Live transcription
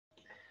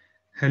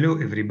Hello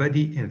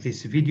everybody, in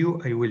this video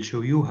I will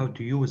show you how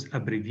to use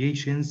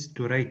abbreviations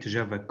to write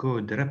Java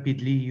code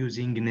rapidly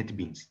using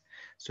Netbeans.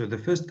 So the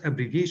first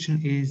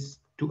abbreviation is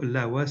to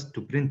allow us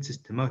to print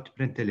system out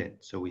println.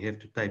 So we have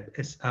to type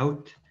S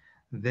out,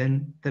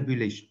 then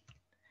tabulation,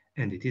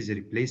 and it is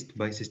replaced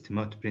by system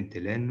out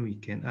println. We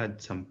can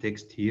add some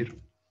text here.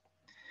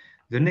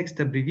 The next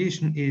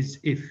abbreviation is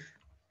if.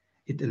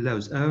 It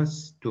allows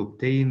us to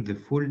obtain the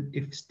full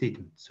if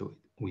statement. So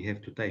we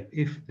have to type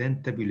if,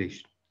 then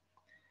tabulation.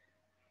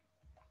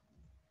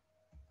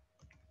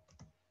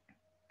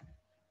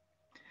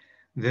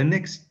 The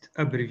next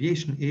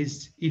abbreviation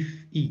is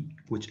if-e,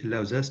 which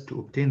allows us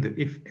to obtain the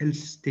if-else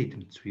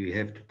statements. We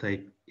have to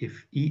type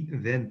if-e,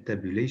 then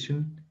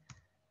tabulation,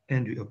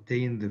 and we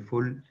obtain the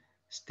full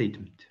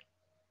statement.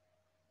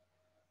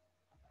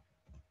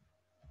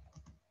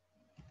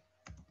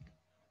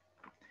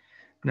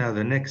 Now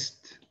the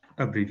next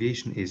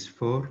abbreviation is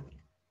for,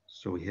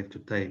 so we have to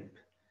type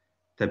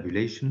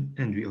tabulation,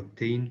 and we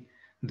obtain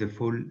the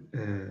full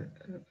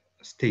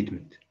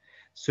statement.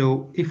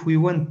 So if we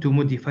want to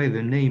modify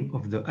the name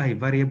of the I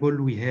variable,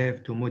 we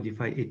have to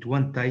modify it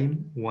one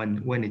time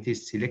when it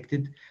is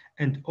selected,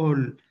 and all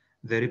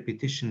the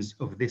repetitions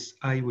of this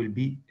I will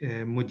be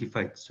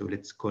modified. So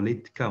let's call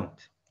it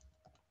count.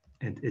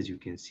 And as you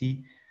can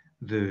see,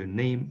 the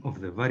name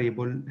of the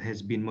variable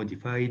has been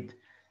modified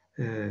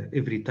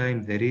every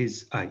time there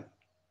is I.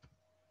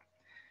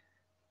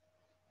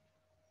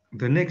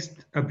 The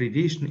next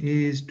abbreviation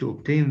is to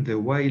obtain the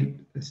while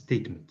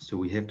statement. So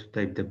we have to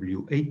type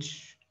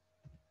WH,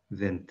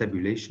 then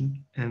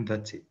tabulation, and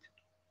that's it.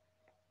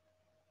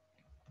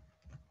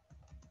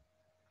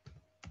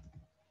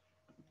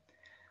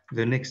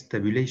 The next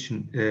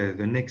tabulation,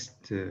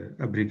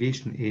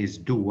 abbreviation is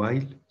do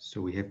while. So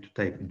we have to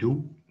type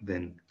do,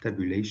 then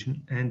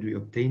tabulation, and we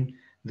obtain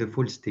the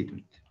full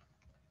statement.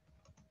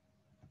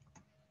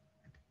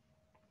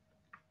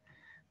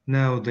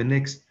 Now the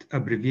next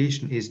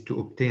abbreviation is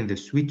to obtain the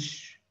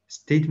switch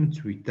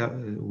statements.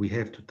 We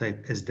have to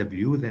type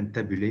SW, then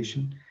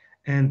tabulation,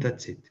 and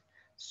that's it.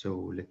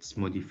 So let's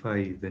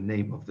modify the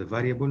name of the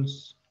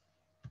variables.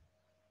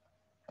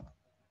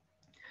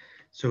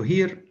 So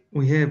here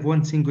we have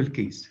one single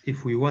case.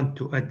 If we want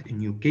to add a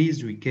new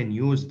case, we can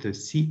use the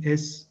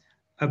CS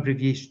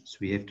abbreviations.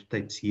 We have to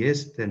type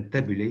CS, then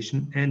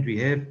tabulation, and we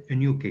have a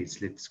new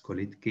case. Let's call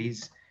it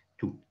case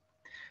 2.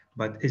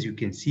 But as you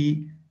can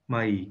see,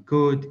 my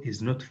code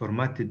is not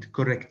formatted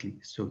correctly.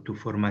 So to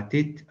format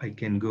it, I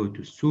can go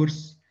to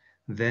source,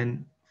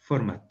 then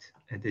format.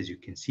 And as you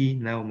can see,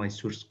 now my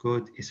source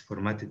code is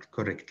formatted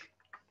correctly.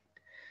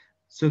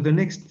 So the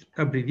next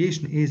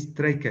abbreviation is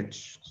try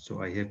catch.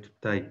 So I have to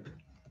type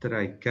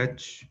try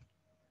catch,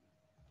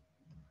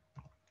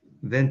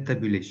 then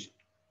tabulation,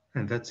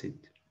 and that's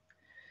it.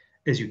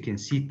 As you can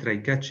see, try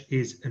catch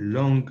is a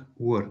long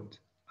word.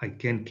 I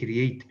can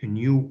create a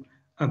new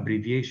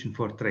abbreviation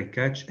for try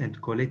catch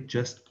and call it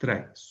just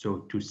try.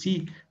 So to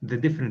see the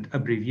different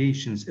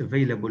abbreviations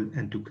available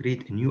and to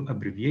create a new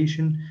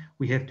abbreviation,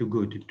 we have to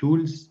go to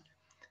tools,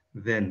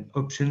 then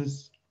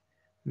options,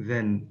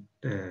 then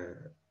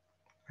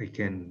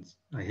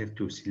I have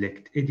to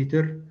select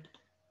editor,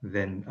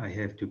 then I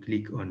have to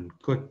click on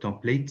code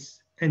templates,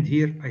 and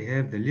here I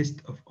have the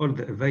list of all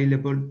the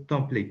available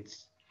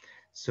templates.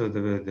 So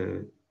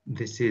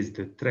this is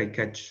the try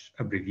catch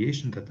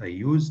abbreviation that I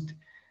used.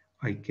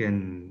 I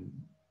can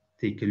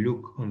take a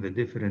look on the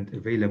different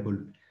available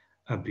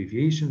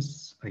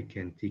abbreviations. I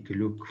can take a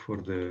look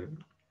for the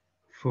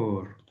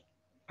for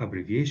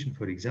abbreviation,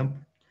 for example,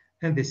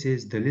 and this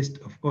is the list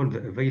of all the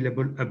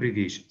available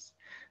abbreviations.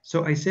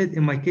 So I said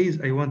in my case,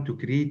 I want to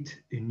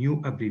create a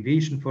new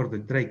abbreviation for the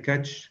try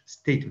catch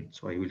statement.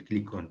 So I will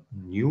click on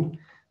new,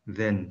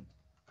 then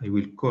I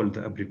will call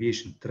the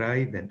abbreviation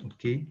try, then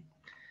OK.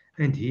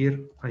 And here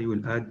I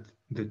will add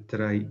the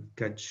try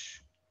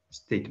catch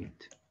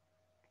statement.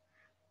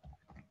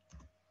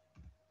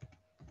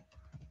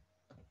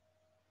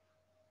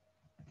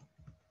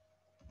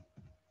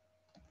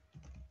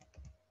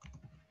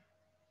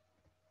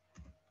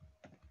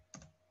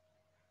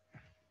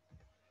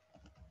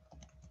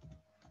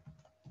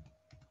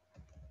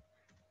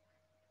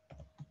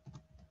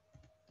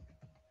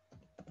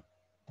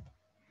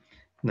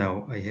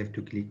 Now I have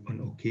to click on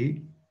OK.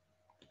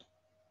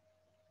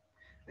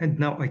 And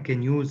now I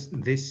can use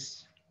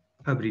this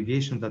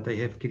abbreviation that I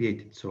have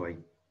created. So I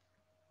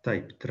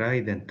type try,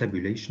 then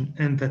tabulation,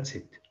 and that's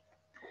it.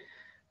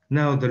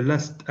 Now the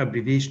last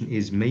abbreviation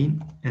is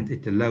main, and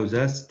it allows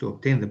us to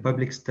obtain the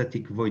public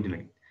static void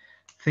main.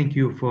 Thank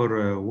you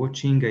for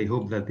watching. I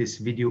hope that this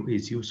video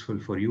is useful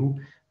for you.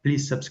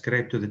 Please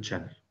subscribe to the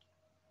channel.